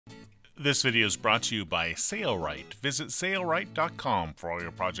This video is brought to you by Sailrite. Visit sailrite.com for all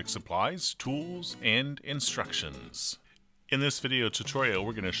your project supplies, tools, and instructions. In this video tutorial,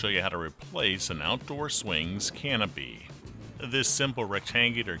 we're going to show you how to replace an outdoor swing's canopy. This simple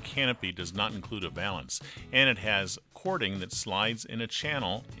rectangular canopy does not include a valance, and it has cording that slides in a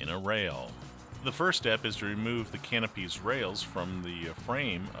channel in a rail. The first step is to remove the canopy's rails from the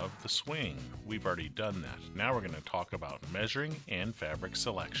frame of the swing. We've already done that. Now we're going to talk about measuring and fabric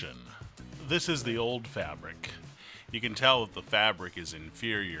selection. This is the old fabric. You can tell that the fabric is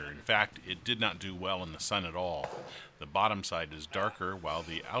inferior. In fact, it did not do well in the sun at all. The bottom side is darker while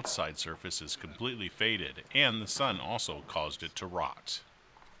the outside surface is completely faded, and the sun also caused it to rot.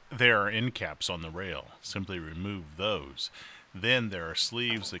 There are end caps on the rail. Simply remove those. Then there are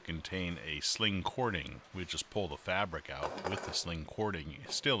sleeves that contain a sling cording. We just pull the fabric out with the sling cording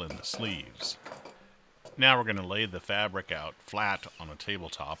still in the sleeves. Now we're going to lay the fabric out flat on a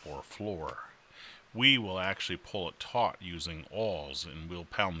tabletop or floor. We will actually pull it taut using awls, and we'll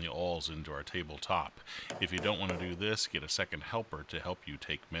pound the awls into our tabletop. If you don't want to do this, get a second helper to help you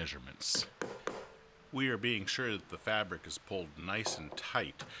take measurements. We are being sure that the fabric is pulled nice and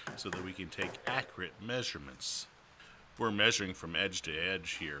tight so that we can take accurate measurements. We're measuring from edge to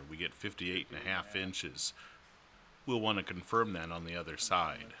edge here. We get 58.5 inches. We'll want to confirm that on the other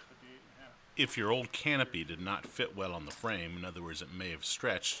side. If your old canopy did not fit well on the frame, in other words it may have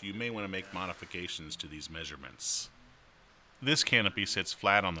stretched, you may want to make modifications to these measurements. This canopy sits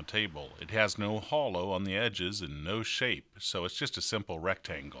flat on the table. It has no hollow on the edges and no shape, so it's just a simple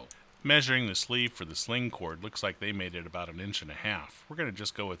rectangle. Measuring the sleeve for the sling cord looks like they made it about 1.5 inches. We're going to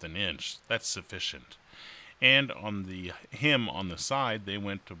just go with 1 inch. That's sufficient. And on the hem on the side, they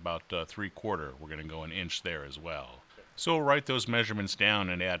went to about 3/4. We're going to go 1 inch there as well. So we'll write those measurements down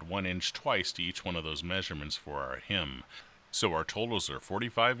and add 1 inch twice to each one of those measurements for our hem. So our totals are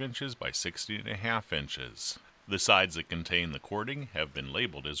 45 inches by 60.5 inches. The sides that contain the cording have been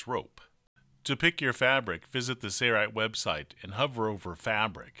labeled as rope. To pick your fabric, visit the Sailrite website and hover over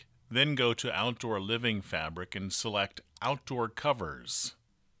Fabric. Then go to Outdoor Living Fabric and select Outdoor Covers.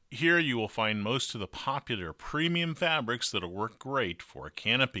 Here you will find most of the popular premium fabrics that'll work great for a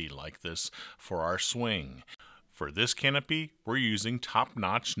canopy like this for our swing. For this canopy, we're using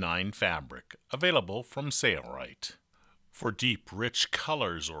top-notch 9 fabric, available from Sailrite. For deep, rich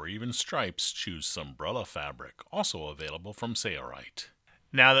colors or even stripes, choose Umbrella fabric, also available from Sailrite.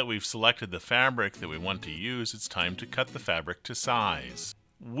 Now that we've selected the fabric that we want to use, it's time to cut the fabric to size.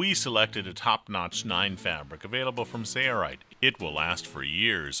 We selected a top-notch 9 fabric available from Sailrite. It will last for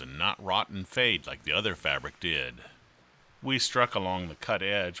years and not rot and fade like the other fabric did. We struck along the cut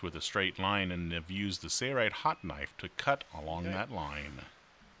edge with a straight line and have used the Sailrite hot knife to cut along that line.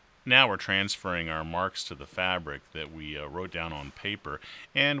 Now we're transferring our marks to the fabric that we wrote down on paper,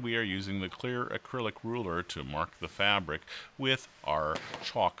 and we are using the clear acrylic ruler to mark the fabric with our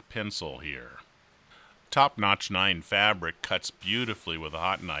chalk pencil here. Top-notch 9 fabric cuts beautifully with a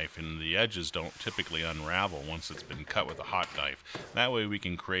hot knife, and the edges don't typically unravel once it's been cut with a hot knife. That way we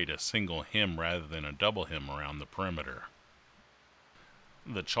can create a single hem rather than a double hem around the perimeter.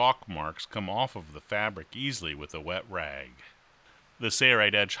 The chalk marks come off of the fabric easily with a wet rag. The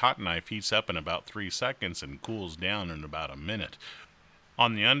Sailrite edge hot knife heats up in about 3 seconds and cools down in about a minute.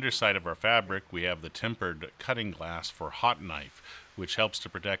 On the underside of our fabric, we have the tempered cutting glass for hot knife, which helps to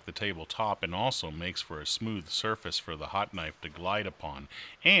protect the tabletop and also makes for a smooth surface for the hot knife to glide upon.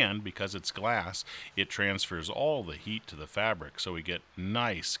 And because it's glass, it transfers all the heat to the fabric, so we get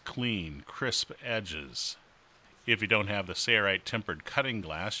nice, clean, crisp edges. If you don't have the Sailrite tempered cutting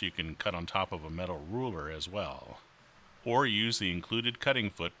glass, you can cut on top of a metal ruler as well. Or use the included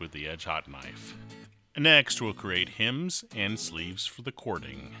cutting foot with the edge hot knife. Next, we'll create hems and sleeves for the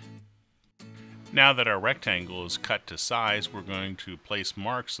cording. Now that our rectangle is cut to size, we're going to place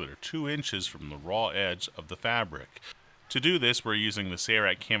marks that are 2 inches from the raw edge of the fabric. To do this, we're using the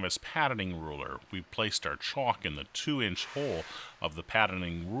Sailrite canvas patterning ruler. We've placed our chalk in the 2-inch hole of the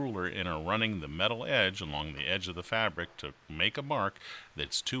patterning ruler and are running the metal edge along the edge of the fabric to make a mark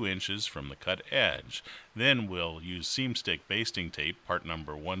that's 2 inches from the cut edge. Then we'll use seam stick basting tape, part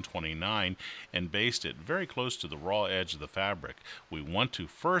number 129, and baste it very close to the raw edge of the fabric. We want to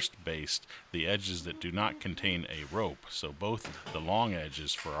first baste the edges that do not contain a rope, so both the long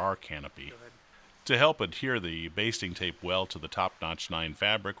edges for our canopy. To help adhere the basting tape well to the top-notch 9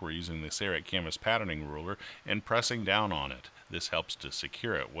 fabric, we're using the Sailrite canvas patterning ruler and pressing down on it. This helps to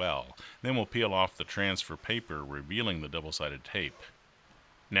secure it well. Then we'll peel off the transfer paper, revealing the double-sided tape.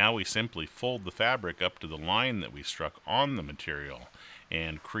 Now we simply fold the fabric up to the line that we struck on the material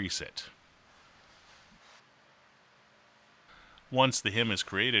and crease it. Once the hem is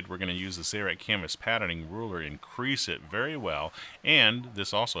created, we're going to use the Sailrite canvas patterning ruler, increase it very well, and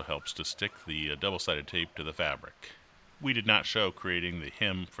this also helps to stick the double-sided tape to the fabric. We did not show creating the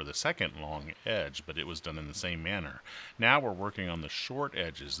hem for the second long edge, but it was done in the same manner. Now we're working on the short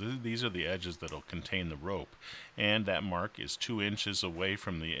edges. These are the edges that will contain the rope, and that mark is 2 inches away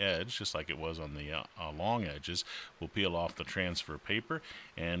from the edge, just like it was on the long edges. We'll peel off the transfer paper,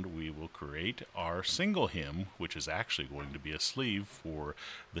 and we will create our single hem, which is actually going to be a sleeve for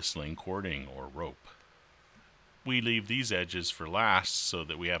the sling cording or rope. We leave these edges for last so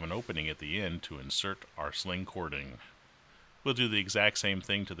that we have an opening at the end to insert our sling cording. We'll do the exact same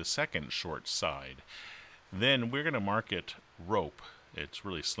thing to the second short side. Then we're going to mark it rope. It's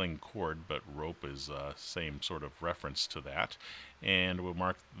really sling cord, but rope is same sort of reference to that. And we'll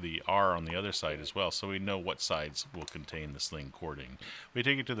mark the R on the other side as well, so we know what sides will contain the sling cording. We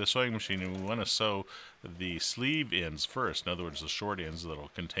take it to the sewing machine, and we want to sew the sleeve ends first. In other words, the short ends that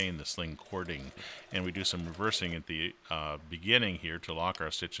will contain the sling cording. And we do some reversing at the beginning here to lock our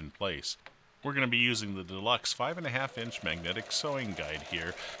stitch in place. We're going to be using the deluxe 5.5-inch magnetic sewing guide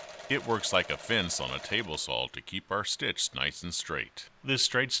here. It works like a fence on a table saw to keep our stitch nice and straight. This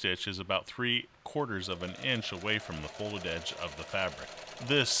straight stitch is about 3/4 of an inch away from the folded edge of the fabric.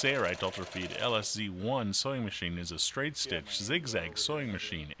 This Sailrite UltraFeed LSZ1 sewing machine is a straight stitch zigzag sewing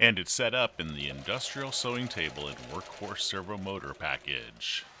machine, and it's set up in the industrial sewing table and workhorse servo motor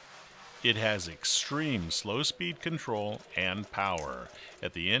package. It has extreme slow speed control and power.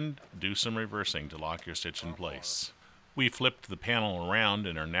 At the end, do some reversing to lock your stitch in place. We flipped the panel around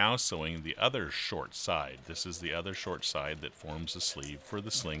and are now sewing the other short side. This is the other short side that forms the sleeve for the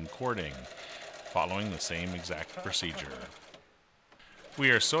sling cording, following the same exact procedure.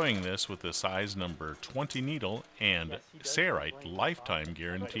 We are sewing this with the size number 20 needle and Sailrite lifetime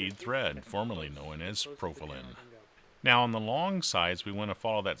guaranteed thread, formerly known as Profilin. Now on the long sides we want to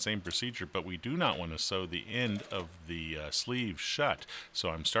follow that same procedure, but we do not want to sew the end of the sleeve shut.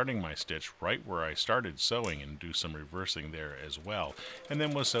 So I'm starting my stitch right where I started sewing and do some reversing there as well. And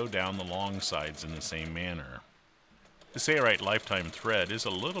then we'll sew down the long sides in the same manner. The Sailrite lifetime thread is a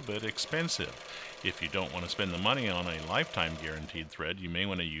little bit expensive. If you don't want to spend the money on a lifetime guaranteed thread, you may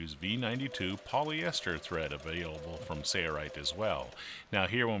want to use V92 polyester thread available from Sailrite as well. Now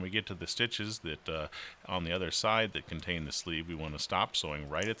here when we get to the stitches that on the other side that contain the sleeve, we want to stop sewing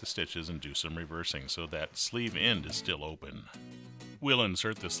right at the stitches and do some reversing so that sleeve end is still open. We'll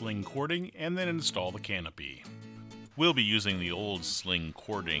insert the sling cording and then install the canopy. We'll be using the old sling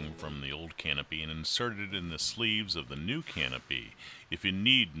cording from the old canopy and insert it in the sleeves of the new canopy. If you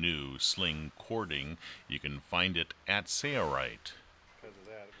need new sling cording, you can find it at Sailrite.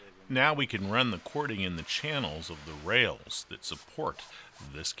 Now we can run the cording in the channels of the rails that support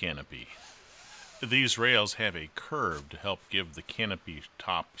this canopy. These rails have a curve to help give the canopy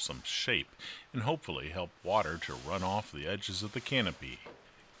top some shape and hopefully help water to run off the edges of the canopy.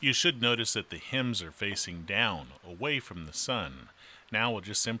 You should notice that the hems are facing down, away from the sun. Now we'll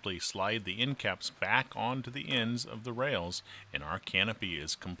just simply slide the end caps back onto the ends of the rails and our canopy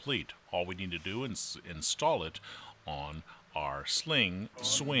is complete. All we need to do is install it on our sling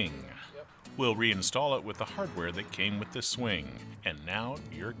swing. We'll reinstall it with the hardware that came with the swing. And now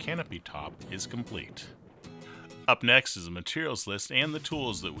your canopy top is complete. Up next is the materials list and the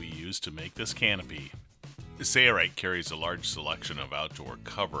tools that we use to make this canopy. Sailrite carries a large selection of outdoor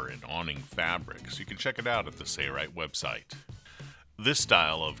cover and awning fabrics. You can check it out at the Sailrite website. This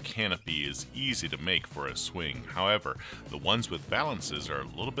style of canopy is easy to make for a swing. However, the ones with valances are a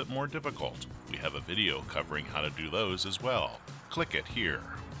little bit more difficult. We have a video covering how to do those as well. Click it here.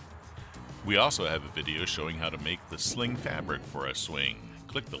 We also have a video showing how to make the sling fabric for a swing.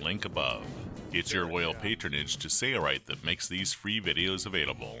 Click the link above. It's your loyal patronage to Sailrite that makes these free videos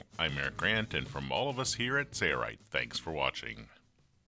available. I'm Eric Grant, and from all of us here at Sailrite, thanks for watching.